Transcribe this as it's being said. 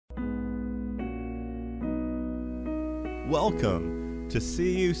Welcome to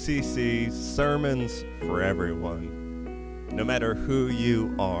CUCC's Sermons for Everyone. No matter who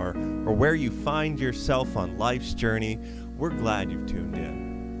you are or where you find yourself on life's journey, we're glad you've tuned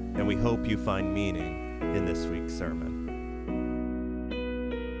in, and we hope you find meaning in this week's sermon.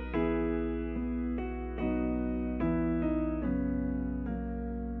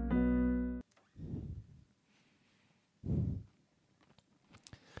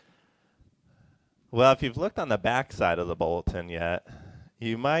 Well, if you've looked on the back side of the bulletin yet,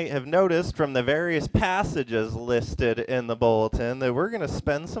 you might have noticed from the various passages listed in the bulletin that we're going to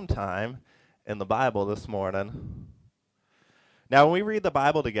spend some time in the Bible this morning. Now, when we read the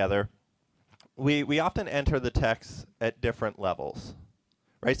Bible together, we often enter the text at different levels,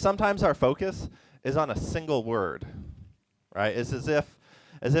 right? Sometimes our focus is on a single word, right? It's as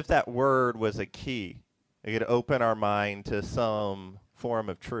if that word was a key. It could open our mind to some form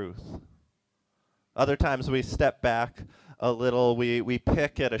of truth. Other times we step back a little, we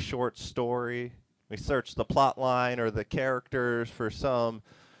pick at a short story, we search the plot line or the characters for some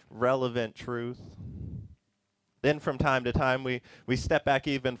relevant truth. Then from time to time we step back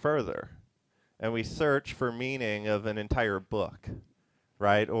even further and we search for meaning of an entire book,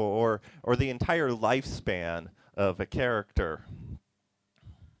 right? Or the entire lifespan of a character.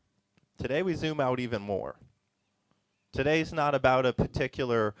 Today we zoom out even more. Today's not about a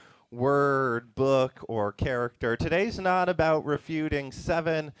particular word, book, or character. Today's not about refuting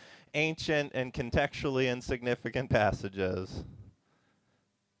 7 ancient and contextually insignificant passages.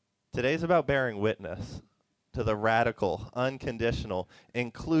 Today's about bearing witness to the radical, unconditional,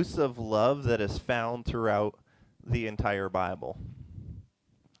 inclusive love that is found throughout the entire Bible.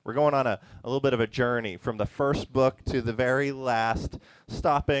 We're going on a little bit of a journey from the first book to the very last,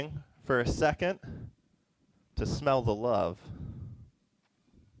 stopping for a second to smell the love.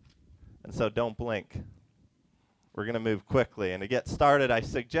 And so don't blink. We're going to move quickly. And to get started, I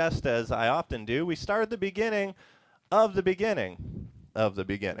suggest, as I often do, we start at the beginning of the beginning of the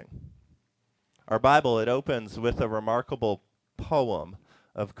beginning. Our Bible, it opens with a remarkable poem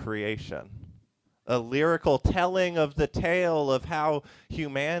of creation, a lyrical telling of the tale of how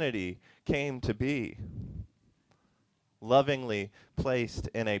humanity came to be. Lovingly placed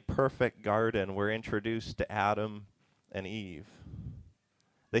in a perfect garden, we're introduced to Adam and Eve.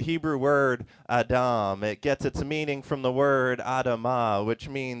 The Hebrew word Adam, it gets its meaning from the word Adamah, which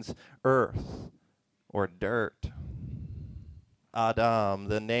means earth or dirt. Adam,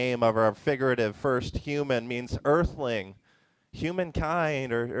 the name of our figurative first human, means earthling,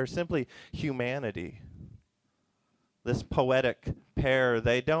 humankind, or simply humanity. This poetic pair,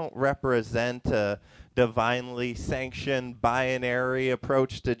 they don't represent a divinely sanctioned binary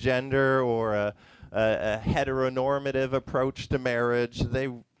approach to gender or a heteronormative approach to marriage. They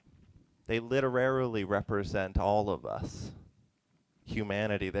literally represent all of us,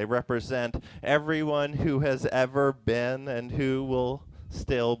 humanity. They represent everyone who has ever been and who will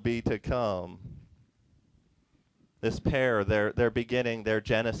still be to come. This pair, their beginning, their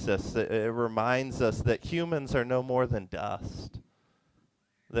genesis, it reminds us that humans are no more than dust,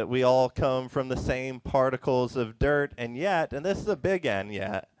 that we all come from the same particles of dirt, and yet, and this is a big and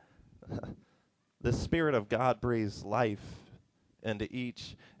yet, the Spirit of God breathes life into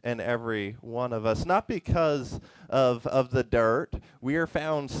each and every one of us. Not because of the dirt. We are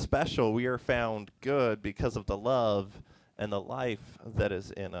found special. We are found good because of the love and the life that is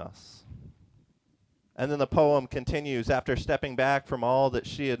in us. And then the poem continues. After stepping back from all that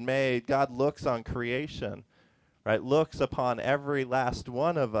she had made, God looks on creation, right? Looks upon every last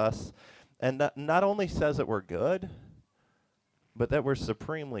one of us, and not only says that we're good, but that we're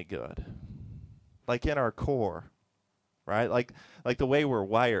supremely good. Like in our core, right? Like the way we're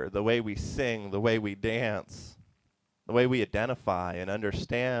wired, the way we sing, the way we dance, the way we identify and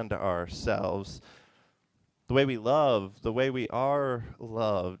understand ourselves, the way we love, the way we are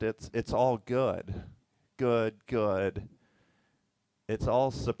loved. It's all good. Good. It's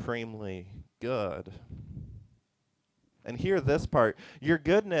all supremely good. And hear this part. Your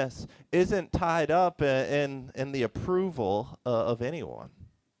goodness isn't tied up in the approval of anyone.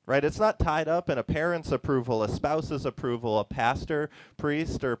 Right? It's not tied up in a parent's approval, a spouse's approval, a pastor,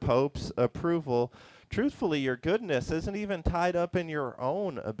 priest, or pope's approval. Truthfully, your goodness isn't even tied up in your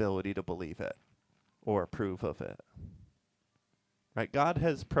own ability to believe it or approve of it. Right? God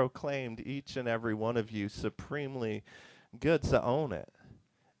has proclaimed each and every one of you supremely good, so own it.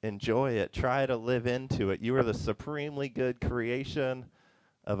 Enjoy it. Try to live into it. You are the supremely good creation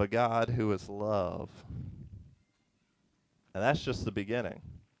of a God who is love. And that's just the beginning.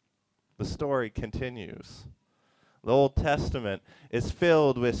 The story continues. The Old Testament is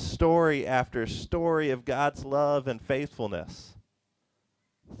filled with story after story of God's love and faithfulness.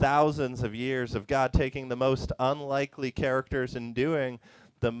 Thousands of years of God taking the most unlikely characters and doing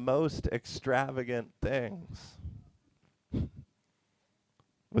the most extravagant things.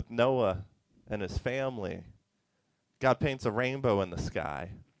 With Noah and his family, God paints a rainbow in the sky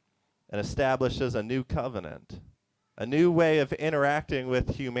and establishes a new covenant, a new way of interacting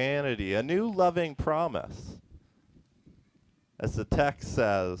with humanity, a new loving promise. As the text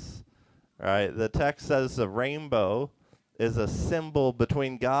says, right, the text says the rainbow is a symbol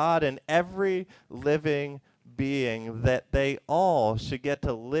between God and every living being, that they all should get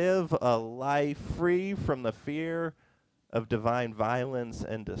to live a life free from the fear of divine violence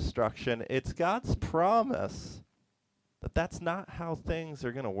and destruction. It's God's promise that that's not how things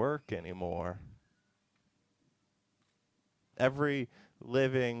are going to work anymore. Every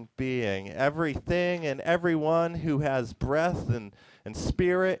living being, everything and everyone who has breath and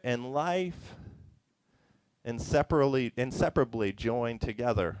spirit and life inseparably joined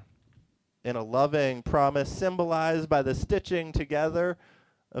together in a loving promise symbolized by the stitching together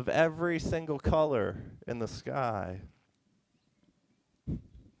of every single color in the sky.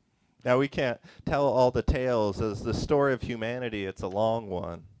 Now, we can't tell all the tales. As the story of humanity, it's a long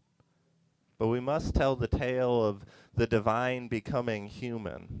one. But we must tell the tale of the divine becoming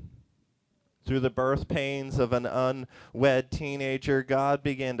human. Through the birth pains of an unwed teenager, God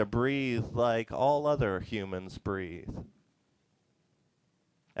began to breathe like all other humans breathe.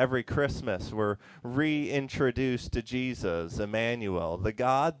 Every Christmas, we're reintroduced to Jesus, Emmanuel, the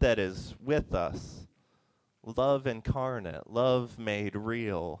God that is with us, love incarnate, love made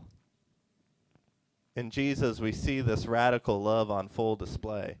real. In Jesus, we see this radical love on full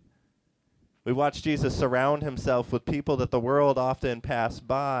display. We watch Jesus surround himself with people that the world often passed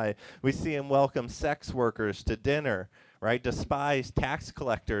by. We see him welcome sex workers to dinner, right? Despise tax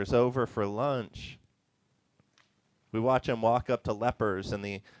collectors over for lunch. We watch him walk up to lepers and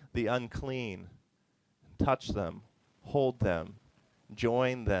the unclean, touch them, hold them,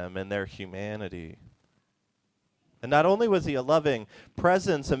 join them in their humanity. And not only was he a loving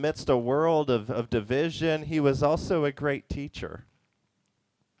presence amidst a world of division, he was also a great teacher,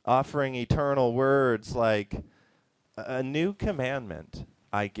 offering eternal words like, "A new commandment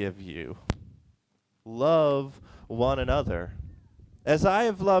I give you. Love one another. As I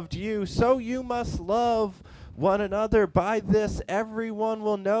have loved you, so you must love one another. By this, everyone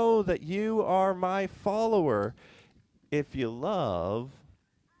will know that you are my follower, if you love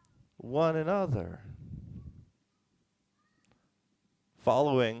one another."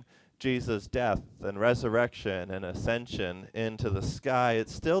 Following Jesus' death and resurrection and ascension into the sky, it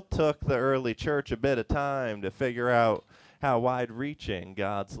still took the early church a bit of time to figure out how wide-reaching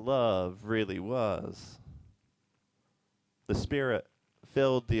God's love really was. The Spirit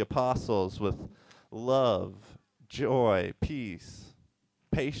filled the apostles with love, joy, peace,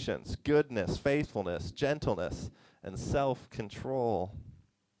 patience, goodness, faithfulness, gentleness, and self-control.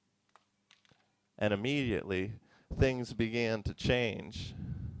 And immediately, things began to change.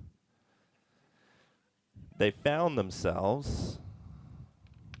 They found themselves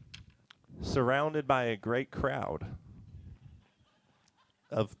surrounded by a great crowd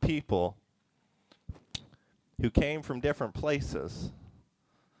of people who came from different places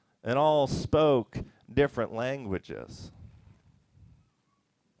and all spoke different languages.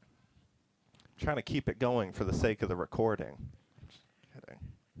 I'm trying to keep it going for the sake of the recording. Just kidding.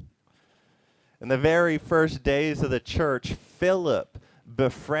 In the very first days of the church, Philip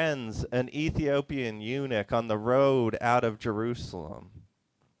befriends an Ethiopian eunuch on the road out of Jerusalem.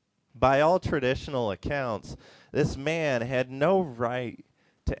 By all traditional accounts, this man had no right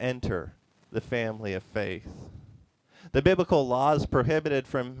to enter the family of faith. The biblical laws prohibited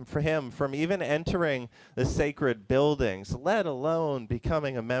for him from even entering the sacred buildings, let alone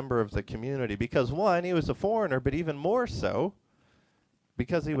becoming a member of the community, because one, he was a foreigner, but even more so,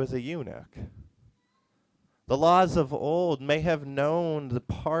 because he was a eunuch. The laws of old may have known the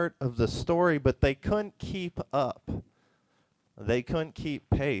part of the story, but they couldn't keep up. They couldn't keep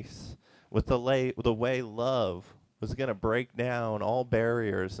pace with the way love was going to break down all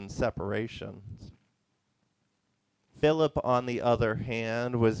barriers and separations. Philip, on the other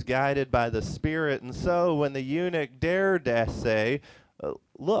hand, was guided by the Spirit, and so when the eunuch dared to say,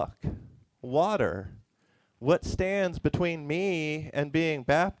 "Look, water, what stands between me and being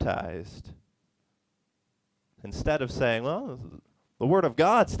baptized?" Instead of saying, "Well, the Word of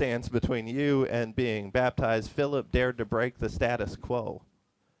God stands between you and being baptized," Philip dared to break the status quo,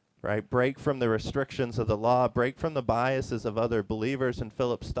 right? Break from the restrictions of the law, break from the biases of other believers, and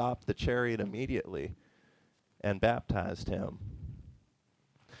Philip stopped the chariot immediately and baptized him.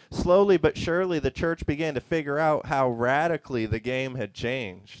 Slowly but surely, the church began to figure out how radically the game had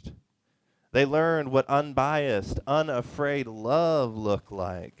changed. They learned what unbiased, unafraid love looked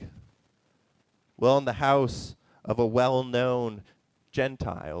like. Well, in the house of a well-known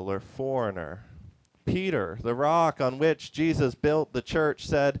Gentile or foreigner, Peter, the rock on which Jesus built the church,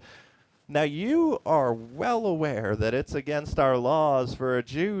 said, "Now you are well aware that it's against our laws for a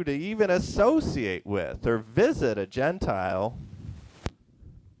Jew to even associate with or visit a Gentile.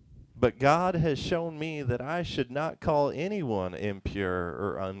 But God has shown me that I should not call anyone impure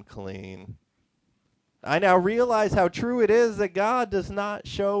or unclean. I now realize how true it is that God does not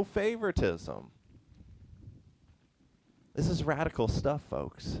show favoritism." This is radical stuff,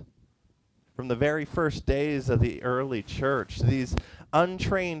 folks. From the very first days of the early church, these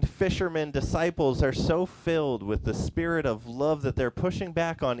untrained fishermen disciples are so filled with the spirit of love that they're pushing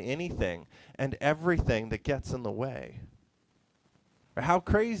back on anything and everything that gets in the way. How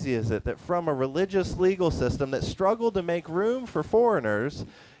crazy is it that from a religious legal system that struggled to make room for foreigners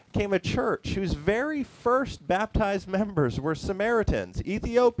came a church whose very first baptized members were Samaritans,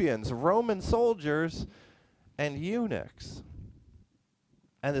 Ethiopians, Roman soldiers, and eunuchs.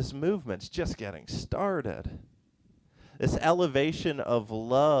 And this movement's just getting started. This elevation of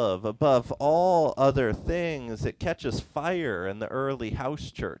love above all other things, it catches fire in the early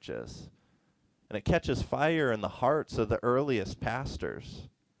house churches. And it catches fire in the hearts of the earliest pastors.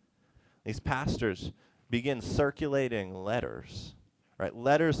 These pastors begin circulating letters, right?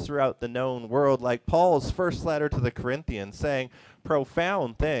 Letters throughout the known world, like Paul's first letter to the Corinthians, saying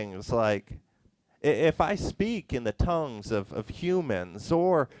profound things like, if I speak in the tongues of humans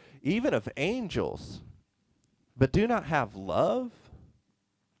or even of angels, but do not have love,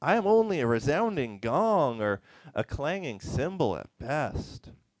 I am only a resounding gong or a clanging cymbal at best.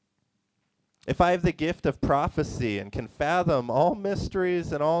 If I have the gift of prophecy and can fathom all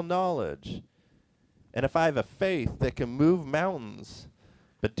mysteries and all knowledge, and if I have a faith that can move mountains,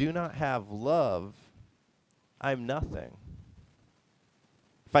 but do not have love, I am nothing.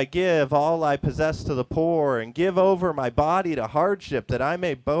 If I give all I possess to the poor and give over my body to hardship that I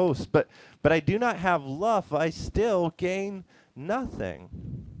may boast, but I do not have love, I still gain nothing.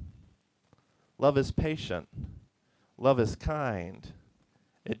 Love is patient. Love is kind.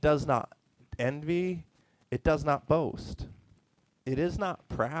 It does not envy. It does not boast. It is not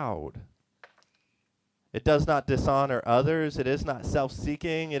proud. It does not dishonor others. It is not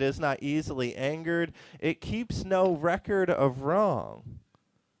self-seeking. It is not easily angered. It keeps no record of wrong.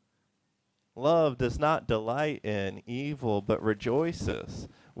 Love does not delight in evil, but rejoices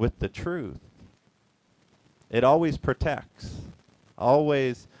with the truth. It always protects,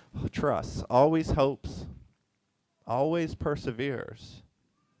 always trusts, always hopes, always perseveres.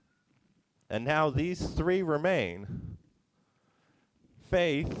 And now these three remain: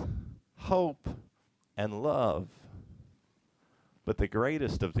 faith, hope, and love. But the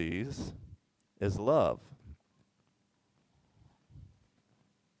greatest of these is love.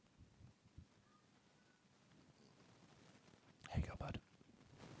 Here you go, bud.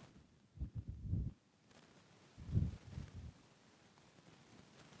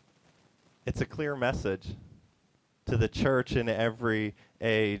 It's a clear message to the church in every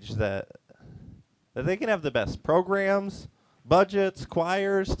age that they can have the best programs, budgets,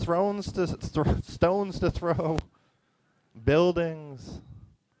 choirs, stones to throw, buildings.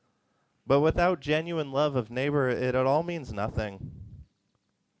 But without genuine love of neighbor, it all means nothing.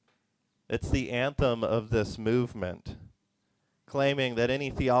 It's the anthem of this movement, claiming that any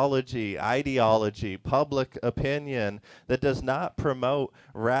theology, ideology, public opinion that does not promote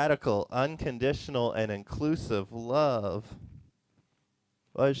radical, unconditional, and inclusive love,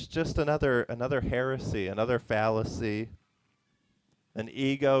 well, it's just another heresy, another fallacy, an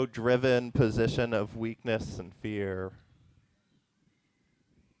ego-driven position of weakness and fear.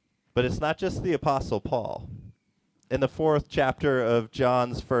 But it's not just the Apostle Paul. In the 4th chapter of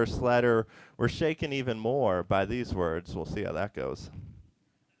John's first letter, we're shaken even more by these words. We'll see how that goes.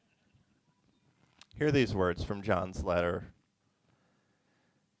 Hear these words from John's letter.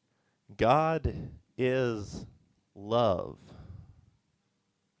 God is love.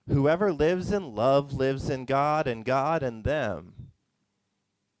 Whoever lives in love lives in God, and God in them.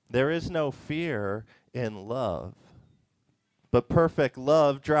 There is no fear in love. But perfect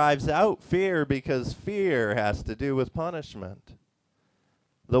love drives out fear, because fear has to do with punishment.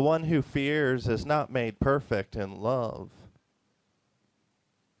 The one who fears is not made perfect in love.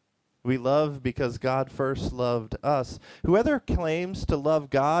 We love because God first loved us. Whoever claims to love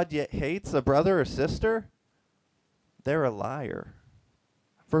God yet hates a brother or sister, they're a liar.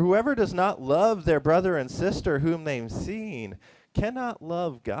 For whoever does not love their brother and sister whom they've seen cannot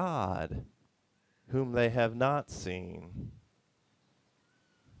love God whom they have not seen.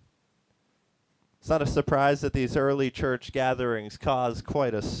 It's not a surprise that these early church gatherings caused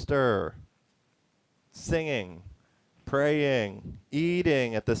quite a stir. Singing, praying,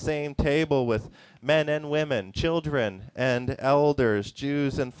 eating at the same table with men and women, children and elders,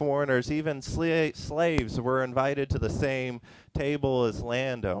 Jews and foreigners, even slaves were invited to the same table as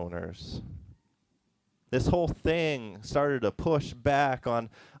landowners. This whole thing started to push back on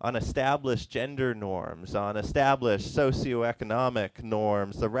established gender norms, on established socioeconomic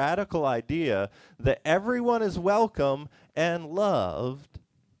norms. The radical idea that everyone is welcome and loved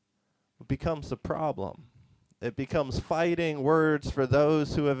becomes a problem. It becomes fighting words for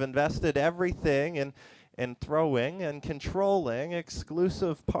those who have invested everything in throwing and controlling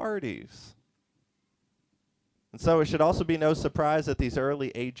exclusive parties. And so it should also be no surprise that these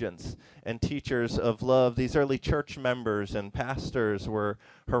early agents and teachers of love, these early church members and pastors were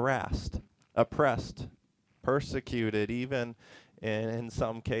harassed, oppressed, persecuted, even in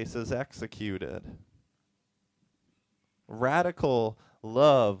some cases executed. Radical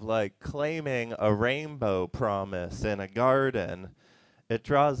love, like claiming a rainbow promise in a garden, it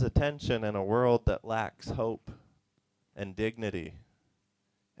draws attention in a world that lacks hope and dignity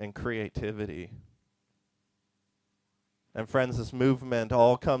and creativity. And friends, this movement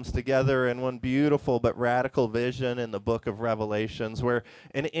all comes together in one beautiful but radical vision in the book of Revelations, where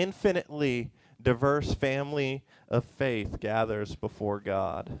an infinitely diverse family of faith gathers before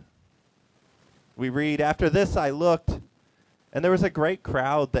God. We read, "After this I looked, and there was a great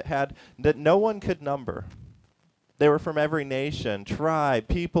crowd that no one could number. They were from every nation, tribe,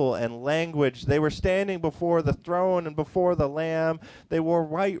 people, and language. They were standing before the throne and before the Lamb. They wore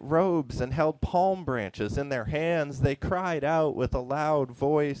white robes and held palm branches in their hands. They cried out with a loud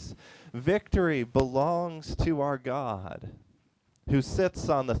voice, 'Victory belongs to our God, who sits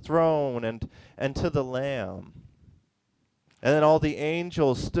on the throne and to the Lamb.' And then all the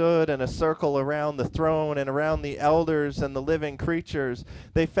angels stood in a circle around the throne and around the elders and the living creatures.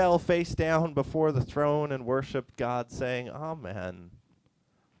 They fell face down before the throne and worshiped God, saying, 'Amen.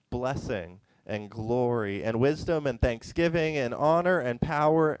 Blessing and glory and wisdom and thanksgiving and honor and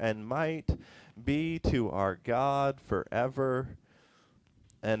power and might be to our God forever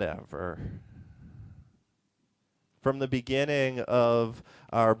and ever.'" From the beginning of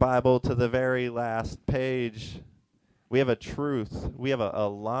our Bible to the very last page, we have a truth. We have a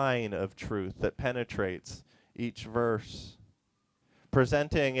line of truth that penetrates each verse,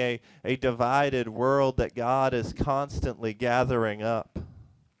 presenting a divided world that God is constantly gathering up.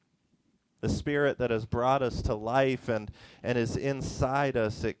 The Spirit that has brought us to life and is inside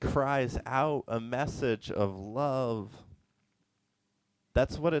us, it cries out a message of love.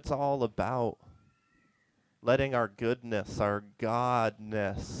 That's what it's all about. Letting our goodness, our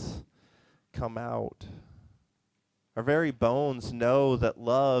Godness come out. Our very bones know that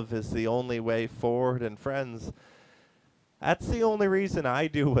love is the only way forward. And friends, that's the only reason I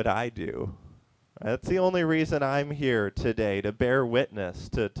do what I do. That's the only reason I'm here today, to bear witness,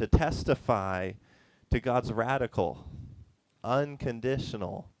 to testify to God's radical,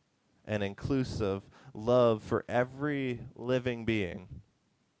 unconditional, and inclusive love for every living being.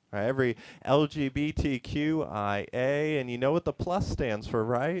 Right, every LGBTQIA, and you know what the plus stands for,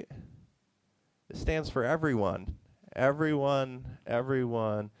 right? It stands for everyone. Everyone,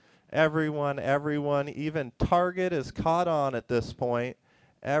 everyone, everyone, everyone. Even Target is caught on at this point.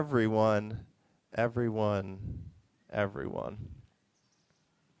 Everyone, everyone, everyone.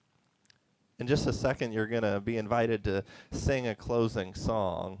 In just a second, you're going to be invited to sing a closing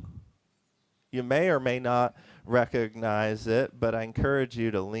song. You may or may not recognize it, but I encourage you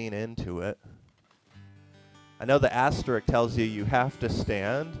to lean into it. I know the asterisk tells you have to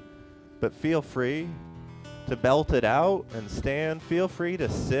stand, but feel free to belt it out and stand. Feel free to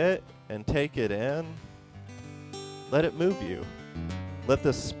sit and take it in. Let it move you. Let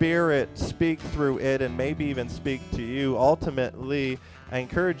the Spirit speak through it and maybe even speak to you. Ultimately, I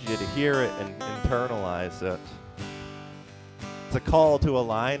encourage you to hear it and internalize it. It's a call to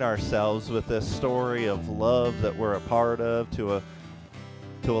align ourselves with this story of love that we're a part of, to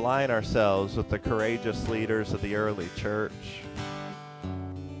align ourselves with the courageous leaders of the early church.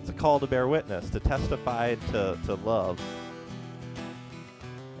 It's a call to bear witness, to testify to love.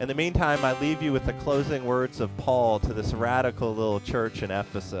 In the meantime, I leave you with the closing words of Paul to this radical little church in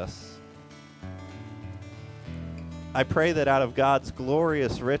Ephesus. I pray that out of God's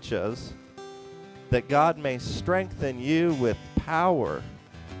glorious riches, that God may strengthen you with power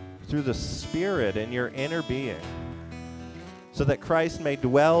through the Spirit in your inner being, so so that Christ may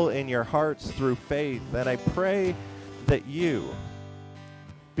dwell in your hearts through faith. And I pray that you,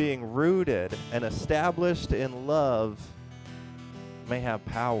 being rooted and established in love, may have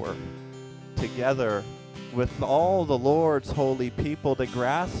power together with all the Lord's holy people to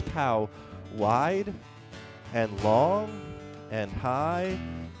grasp how wide and long and high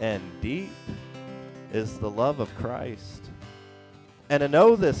and deep is the love of Christ, and to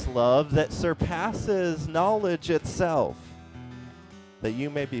know this love that surpasses knowledge itself, that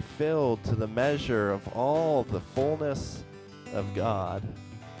you may be filled to the measure of all the fullness of God.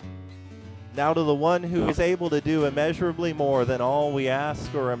 Now to the one who is able to do immeasurably more than all we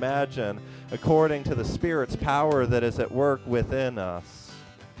ask or imagine, according to the Spirit's power that is at work within us,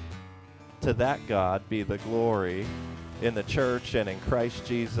 to that God be the glory in the church and in Christ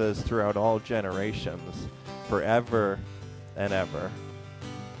Jesus throughout all generations, forever and ever.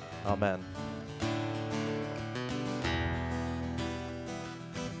 Amen.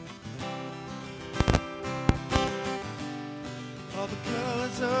 All the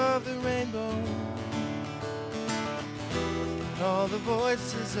colors of the rainbow, and all the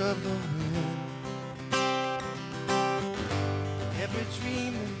voices of the wind, every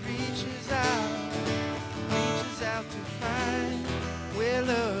dream that reaches out to find where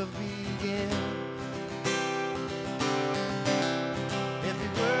love begins. Every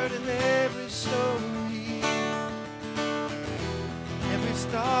word and every story, every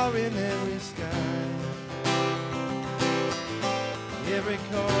star in every sky, every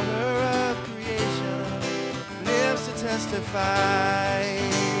corner of creation lives to testify.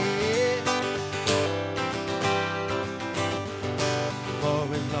 For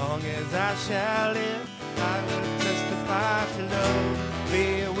as long as I shall live, I will testify to love.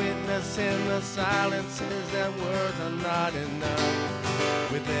 Be a witness in the silences that words are not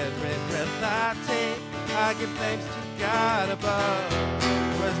enough. With every breath I take, I give thanks to God above.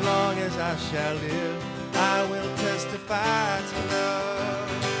 For as long as I shall live, I will testify to love.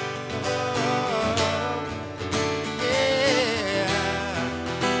 Oh, yeah.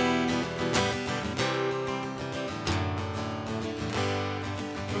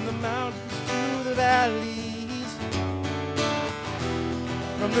 From the mountains to the valleys,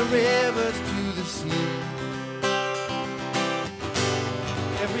 from the rivers to the sea,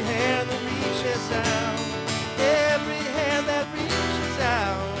 every hand that reaches out, every hand that reaches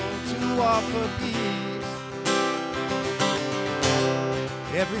out to offer peace,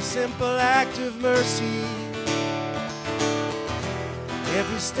 every simple act of mercy,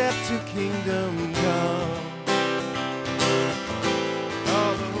 every step to kingdom come,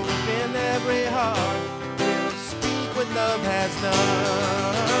 all the hope in every heart will speak what love has done.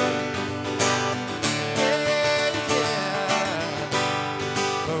 Yeah, yeah.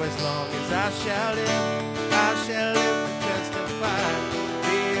 For as long as I shall live to testify,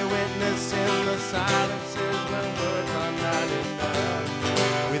 be a witness in the silences when words are not enough.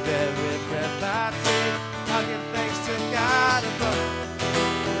 With every breath I take, I'll give thanks to God above.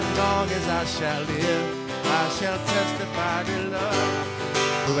 As long as I shall live, I shall testify to love.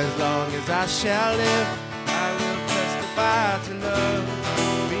 For as long as I shall live, I will testify to love.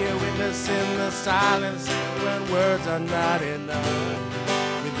 Be a witness in the silence when words are not enough.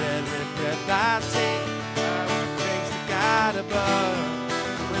 With every breath I take, I will give thanks to God above.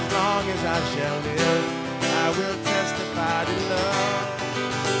 For as long as I shall live, I will testify to love.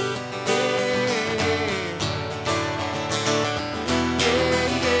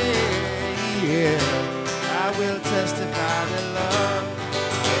 Yeah, I will testify to love.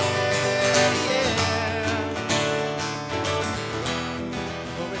 Yeah.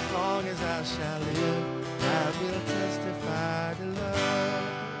 For as long as I shall live, I will testify to love.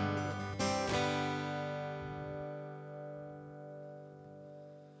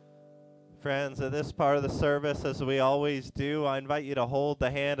 Friends, at this part of the service, as we always do, I invite you to hold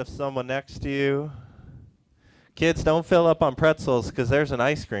the hand of someone next to you. Kids, don't fill up on pretzels because there's an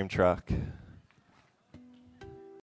ice cream truck.